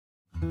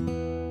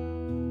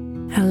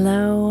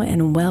Hello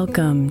and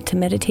welcome to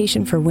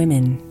Meditation for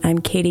Women. I'm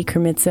Katie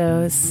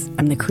Kremitzos.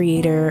 I'm the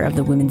creator of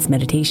the Women's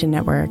Meditation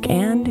Network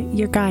and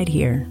your guide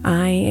here.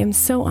 I am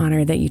so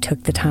honored that you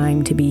took the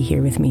time to be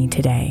here with me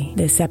today.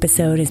 This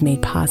episode is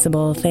made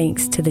possible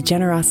thanks to the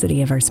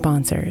generosity of our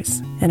sponsors.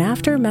 And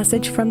after a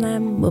message from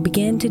them, we'll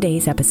begin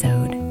today's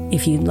episode.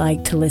 If you'd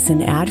like to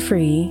listen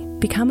ad-free,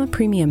 become a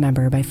premium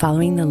member by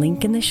following the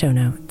link in the show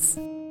notes.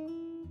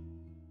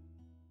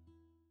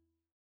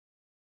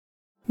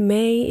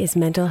 May is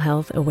Mental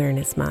Health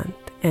Awareness Month,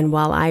 and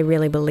while I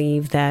really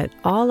believe that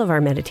all of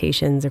our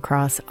meditations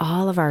across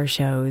all of our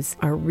shows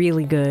are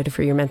really good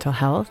for your mental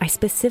health, I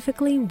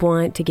specifically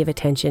want to give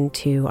attention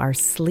to our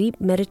Sleep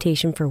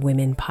Meditation for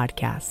Women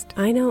podcast.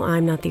 I know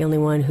I'm not the only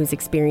one who's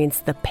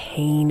experienced the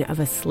pain of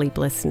a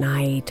sleepless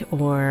night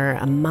or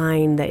a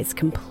mind that is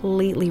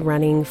completely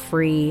running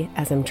free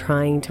as I'm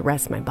trying to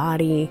rest my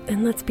body.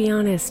 And let's be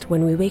honest,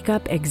 when we wake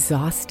up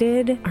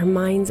exhausted, our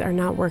minds are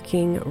not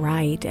working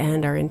right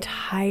and our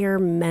entire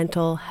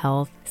mental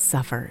health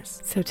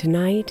suffers. So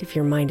tonight, if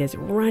your mind is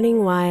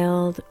running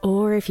wild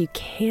or if you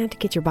can't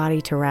get your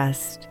body to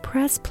rest,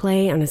 press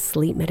play on a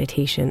sleep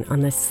meditation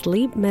on the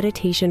Sleep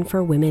Meditation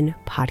for Women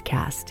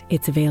podcast.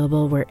 It's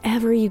available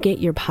wherever you get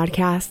your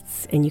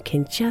podcasts, and you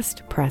can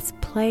just press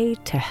play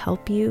to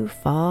help you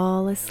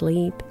fall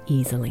asleep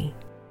easily.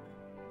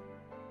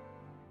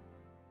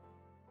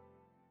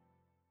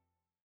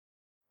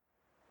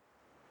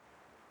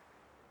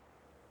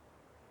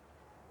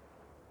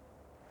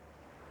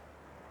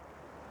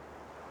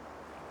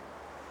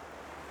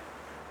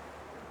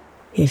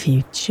 If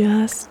you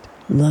just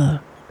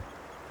look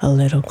a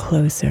little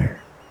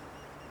closer,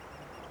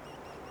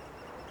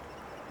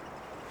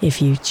 if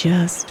you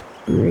just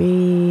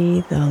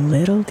breathe a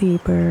little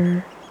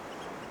deeper,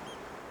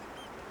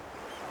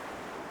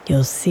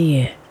 you'll see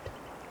it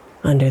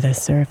under the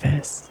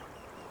surface.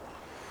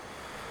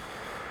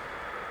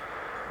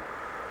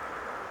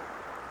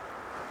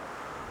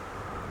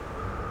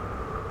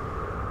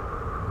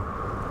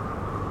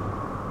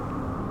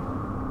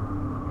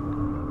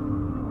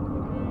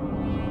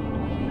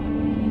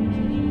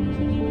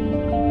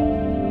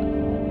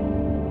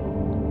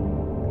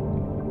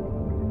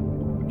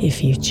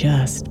 If you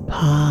just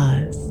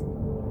pause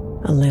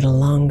a little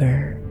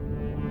longer,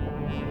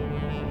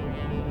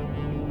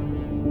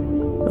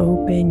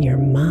 open your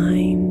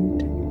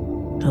mind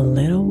a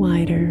little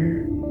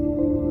wider,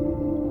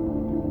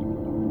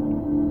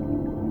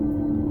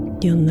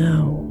 you'll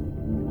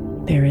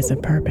know there is a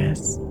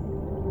purpose.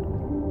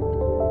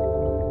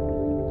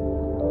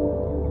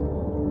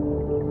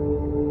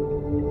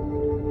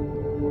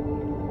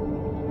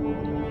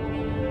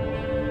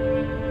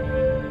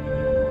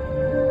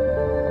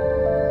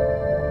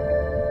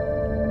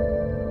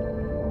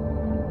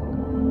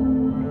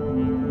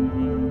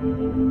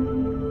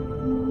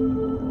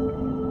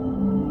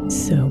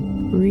 So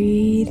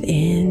breathe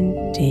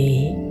in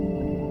deep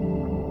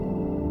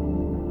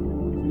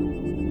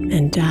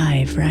and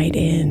dive right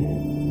in.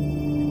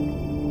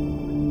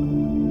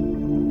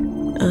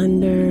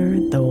 Under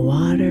the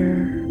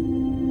water,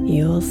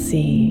 you'll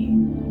see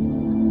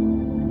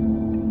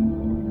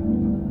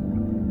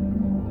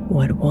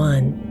what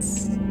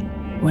once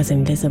was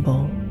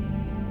invisible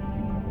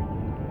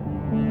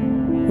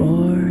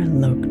or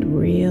looked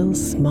real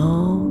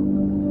small.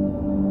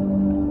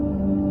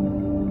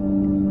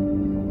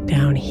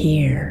 Down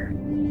here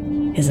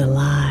is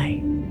alive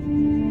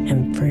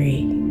and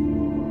free.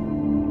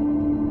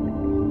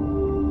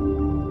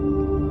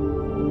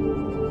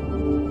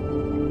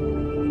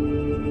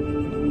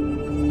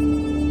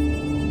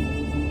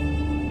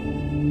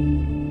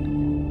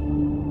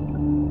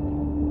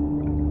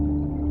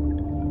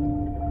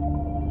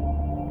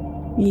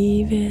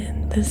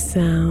 Even the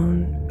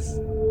sounds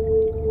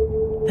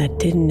that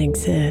didn't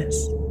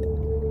exist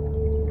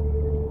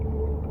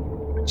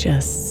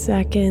just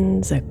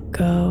seconds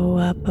ago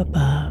up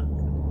above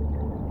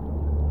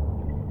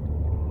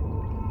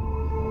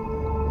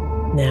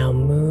now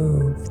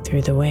move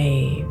through the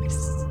waves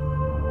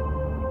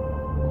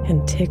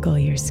and tickle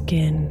your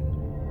skin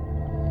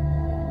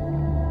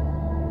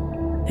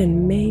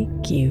and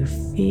make you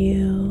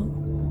feel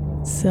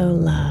so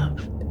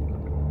loved.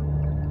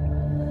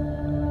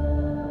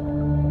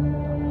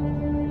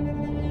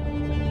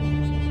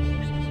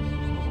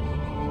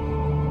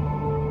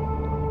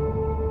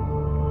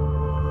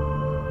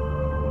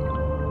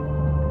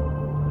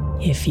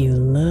 If you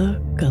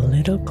look a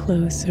little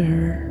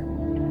closer,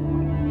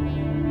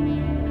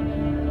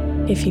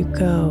 if you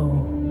go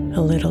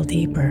a little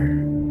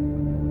deeper,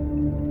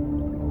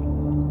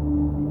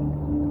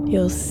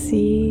 you'll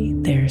see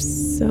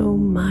there's so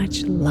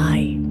much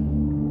light.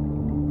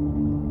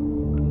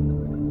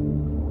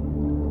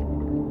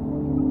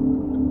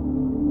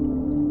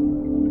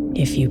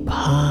 If you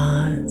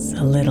pause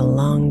a little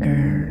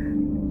longer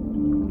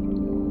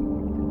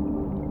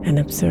and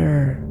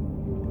observe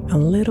a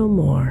little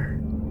more,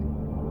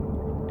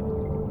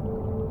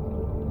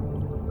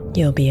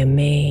 you'll be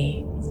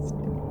amazed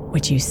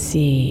what you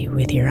see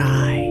with your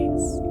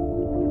eyes.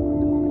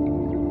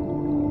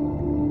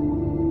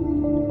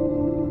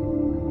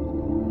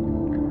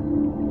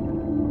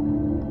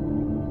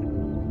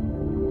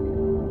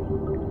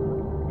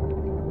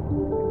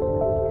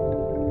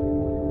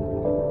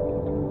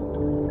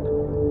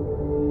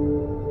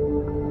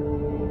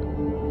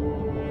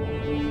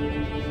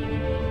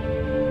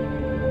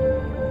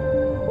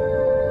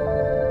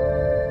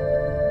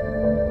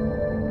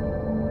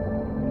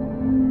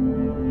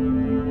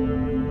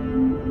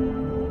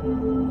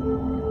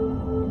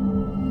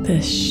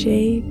 the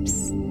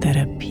shapes that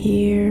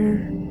appear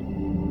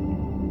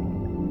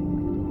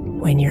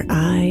when your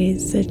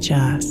eyes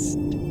adjust.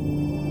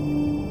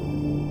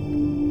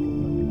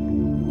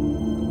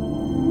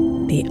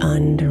 The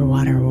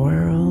underwater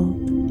world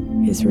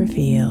is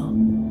revealed.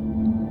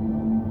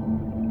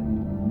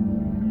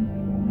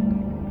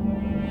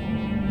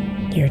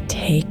 You're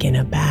taken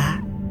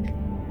aback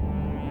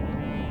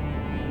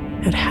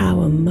at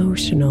how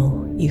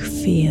emotional you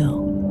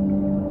feel,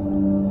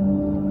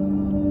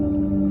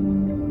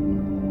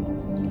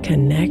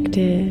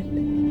 connected,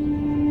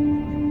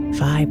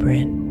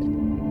 vibrant,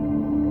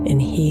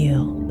 and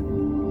healed.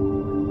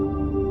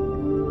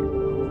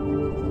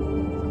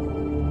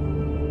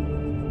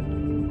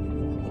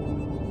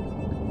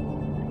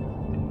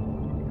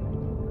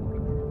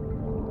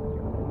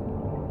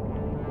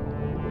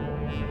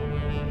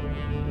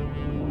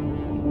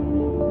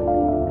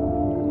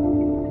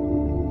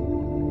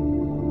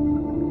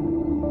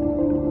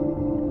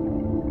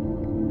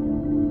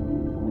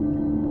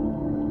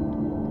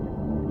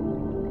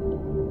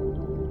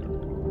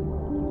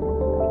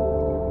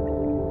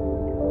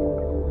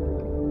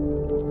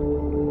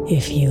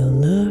 If you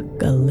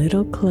look a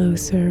little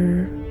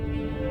closer,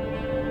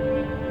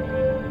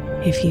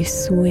 if you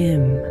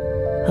swim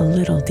a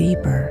little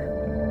deeper,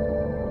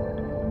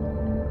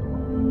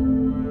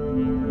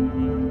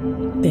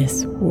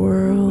 this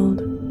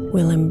world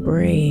will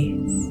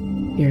embrace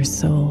your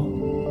soul.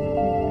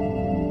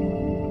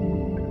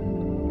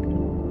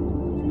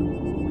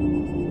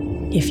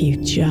 If you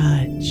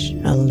judge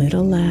a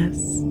little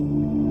less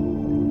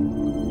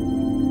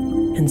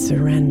and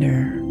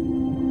surrender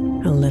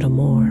a little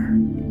more,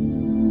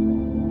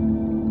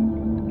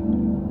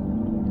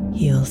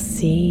 you'll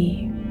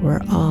see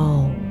we're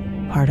all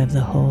part of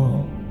the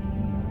whole.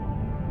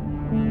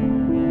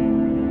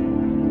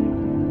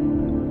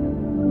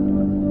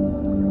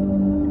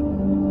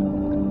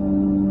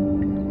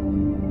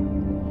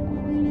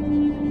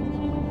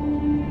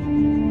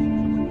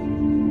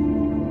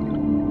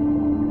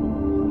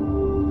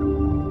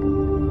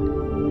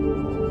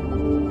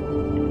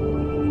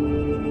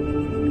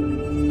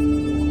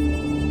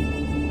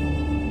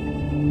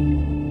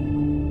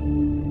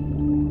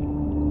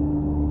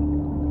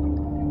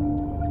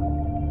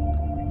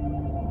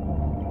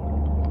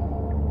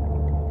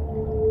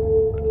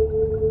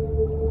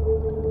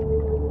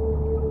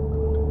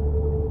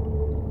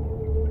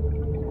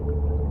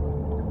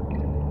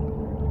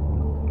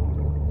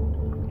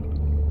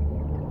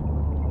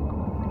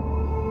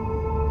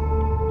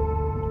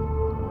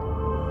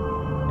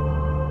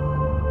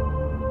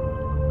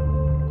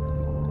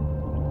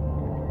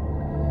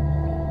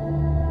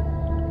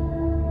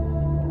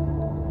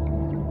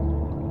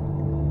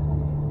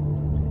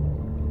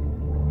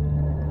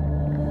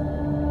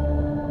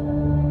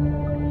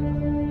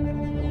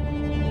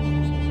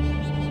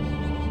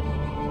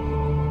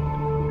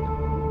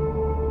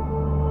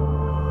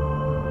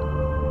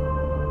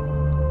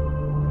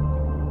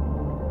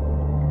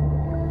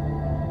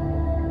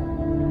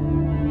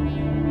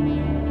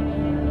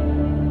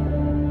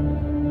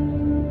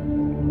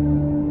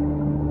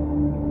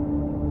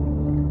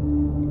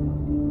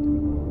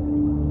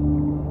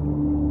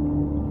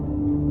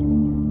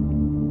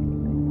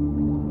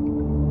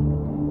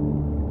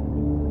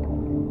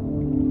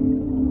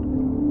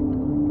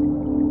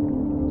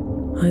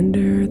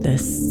 Under the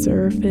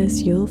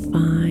surface, you'll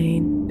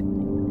find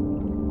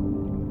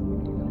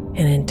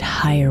an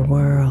entire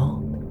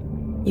world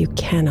you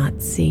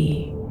cannot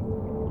see.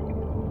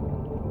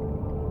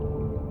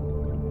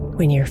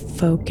 When you're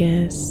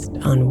focused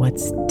on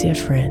what's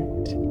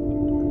different,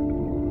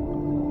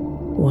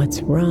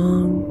 what's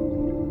wrong,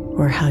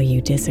 or how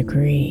you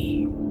disagree.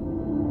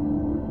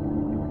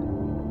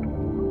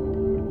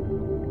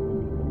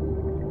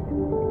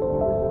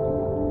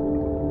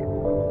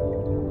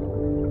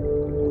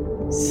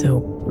 So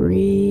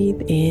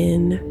breathe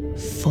in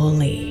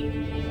fully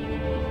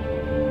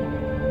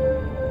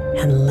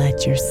and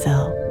let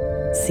yourself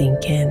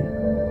sink in.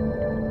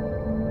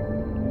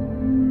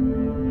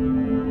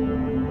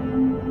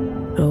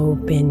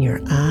 Open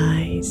your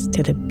eyes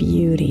to the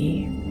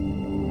beauty,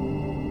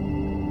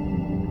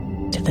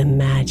 to the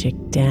magic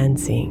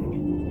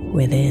dancing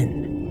within.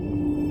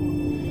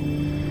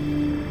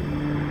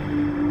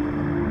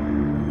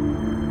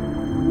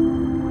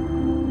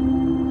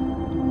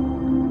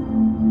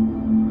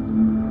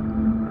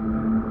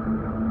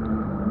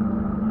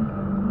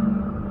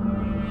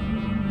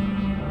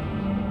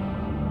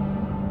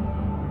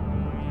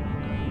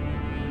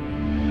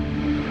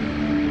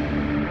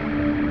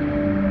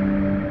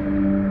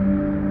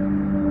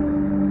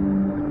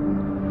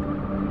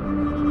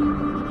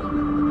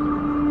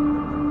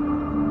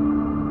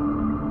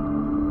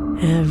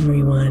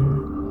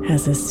 Everyone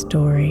has a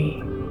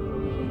story.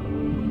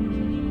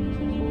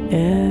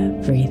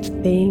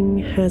 Everything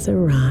has a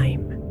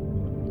rhyme.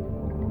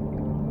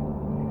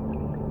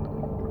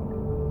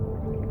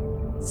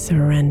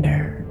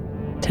 Surrender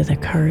to the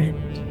current.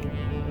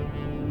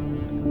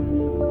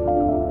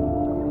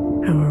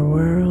 Our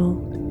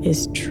world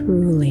is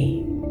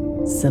truly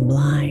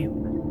sublime.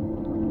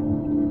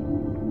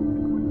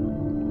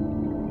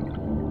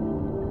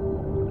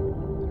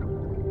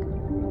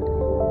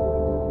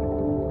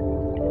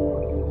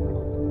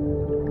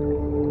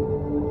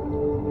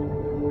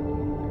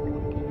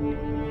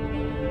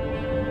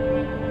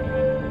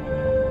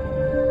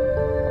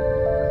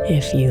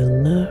 If you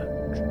look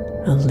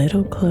a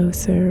little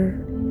closer,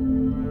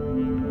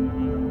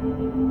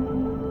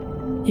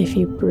 if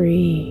you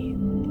breathe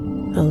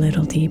a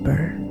little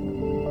deeper,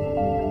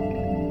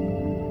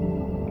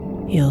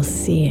 you'll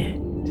see it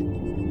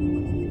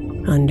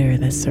under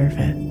the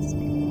surface.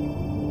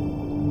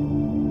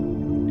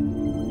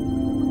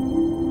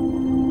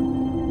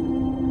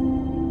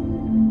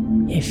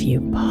 If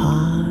you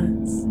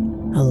pause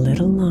a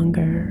little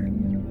longer,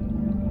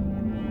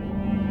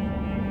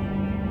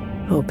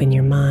 open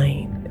your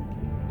mind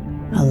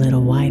a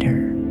little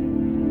wider,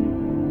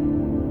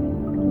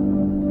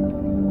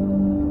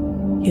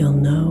 you'll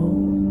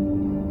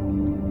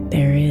know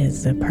there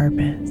is a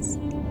purpose.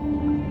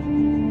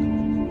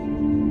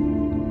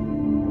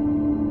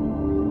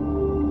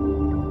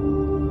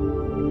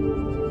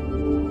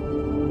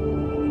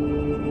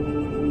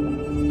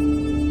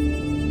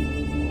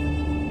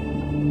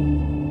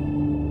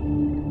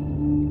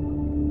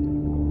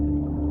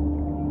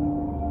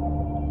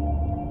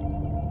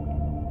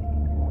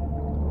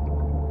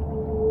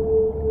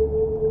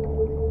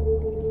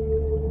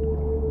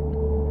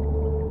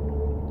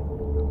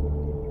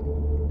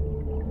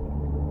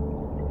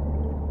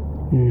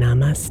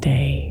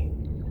 Namaste,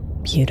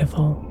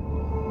 beautiful.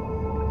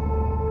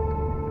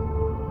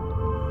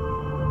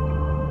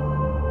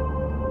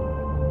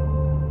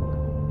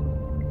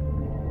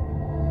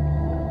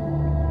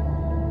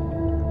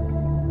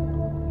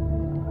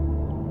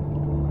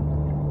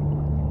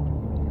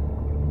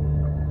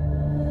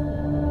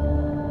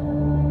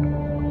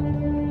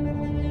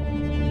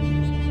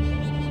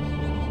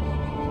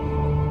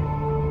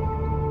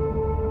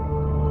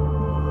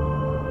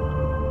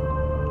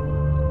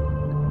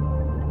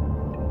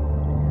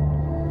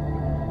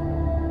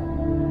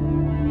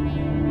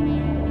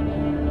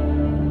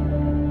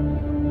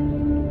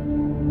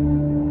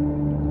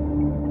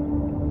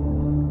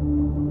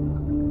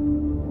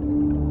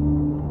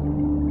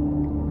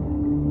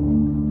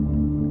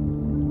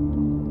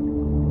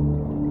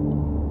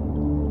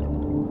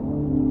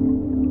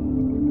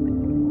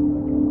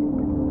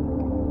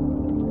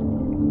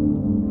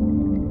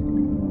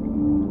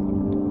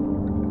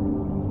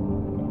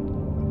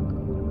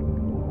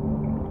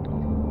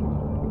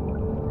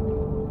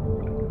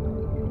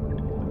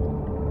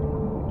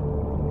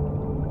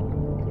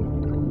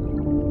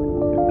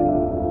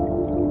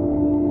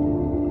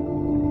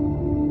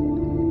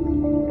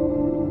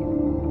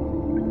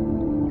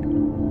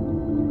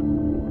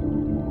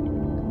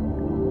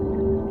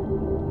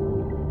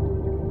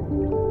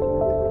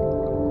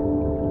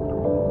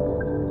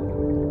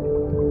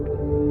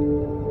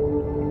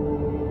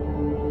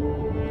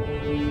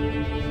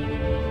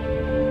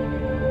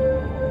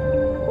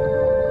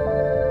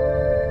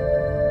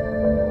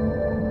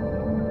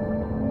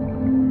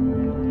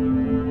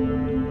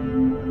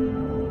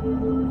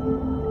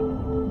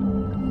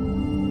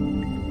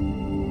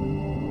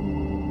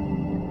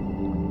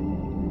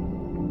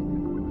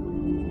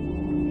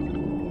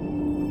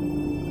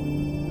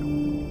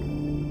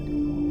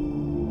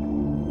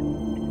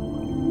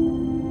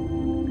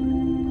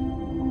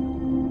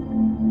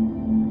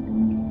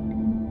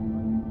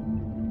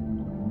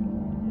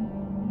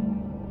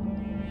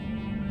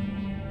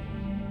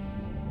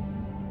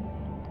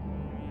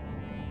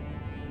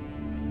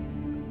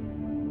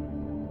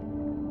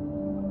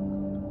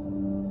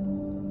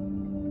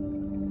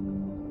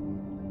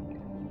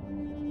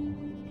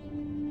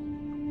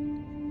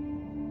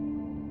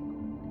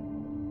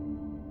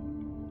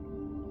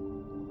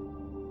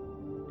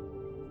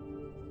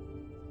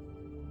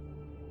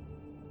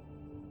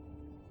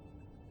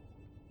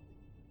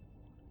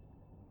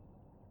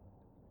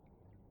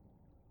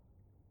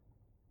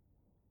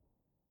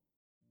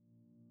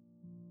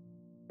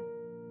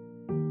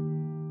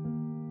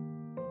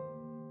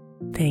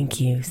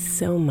 Thank you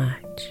so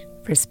much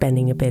for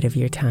spending a bit of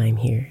your time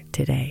here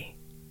today.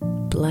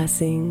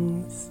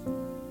 Blessings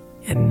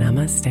and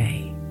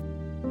namaste.